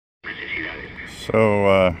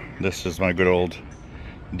So this is my good old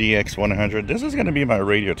DX-100. This is going to be my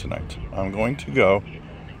radio tonight. I'm going to go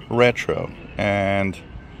retro and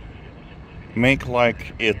make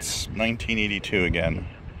like it's 1982 again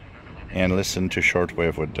and listen to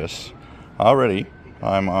shortwave with this. Already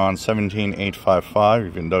I'm on 17855,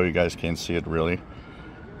 even though you guys can't see it really.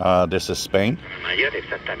 This is Spain.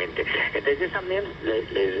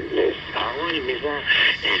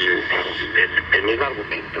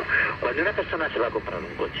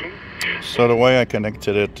 So the way I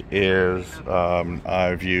connected it is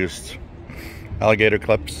I've used alligator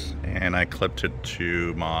clips and I clipped it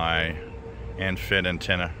to my end-fit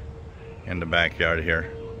antenna in the backyard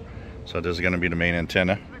here. So this is going to be the main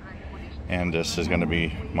antenna and this is going to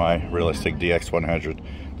be my realistic DX-100.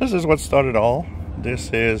 This is what started all.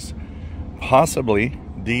 This is possibly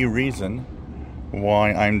the reason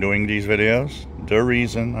why I'm doing these videos, the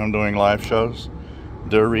reason I'm doing live shows,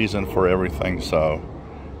 the reason for everything. So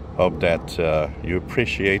hope that you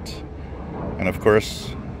appreciate. And of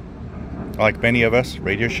course, like many of us,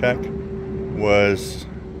 Radio Shack was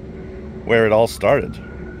where it all started.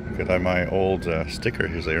 Look at my old sticker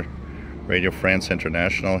here. Radio France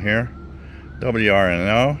International here,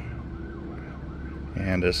 WRNO,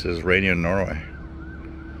 and this is Radio Norway.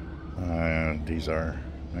 These are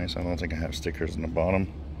nice. I don't think I have stickers in the bottom.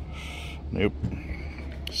 Nope.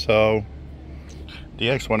 So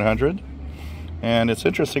DX-100, and it's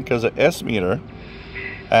interesting because the S meter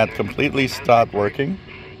had completely stopped working,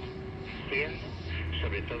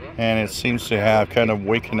 and it seems to have kind of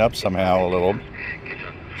waken up somehow a little.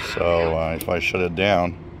 So if I shut it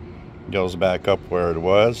down, it goes back up where it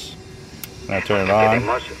was. And I turn it on,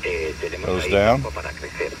 goes down.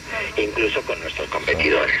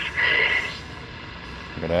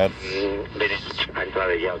 Look at that.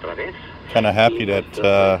 Kind of happy that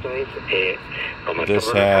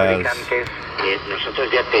this has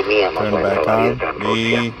turned back on.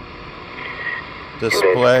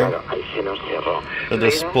 The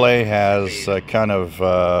display has kind of,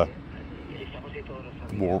 I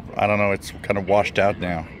don't know, it's kind of washed out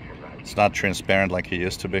now. It's not transparent like it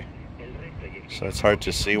used to be. So it's hard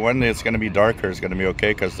to see. When it's going to be darker, it's going to be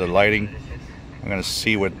okay because the lighting, I'm going to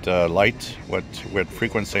see what light, what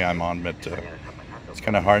frequency I'm on, but it's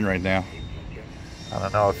kind of hard right now. I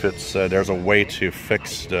don't know if it's there's a way to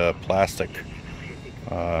fix the plastic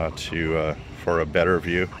for a better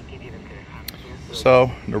view. So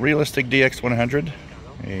the realistic DX-100,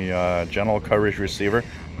 a general coverage receiver,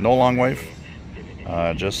 no long wave,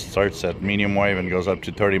 just starts at medium wave and goes up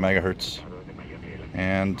to 30 megahertz.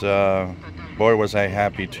 And boy was I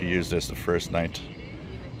happy to use this the first night.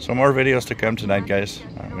 So more videos to come tonight, guys.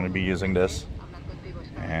 I'm going to be using this,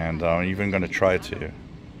 and I'm even going to try to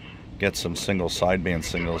get some single sideband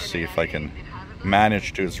singles, see if I can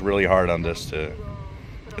manage to. It's really hard on this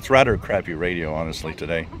it's rather a crappy radio, honestly,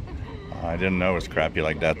 today. I didn't know it was crappy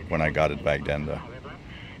like that when I got it back then, though.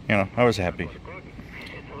 You know, I was happy.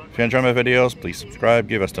 If you enjoy my videos, please subscribe,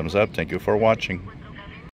 give us thumbs up. Thank you for watching.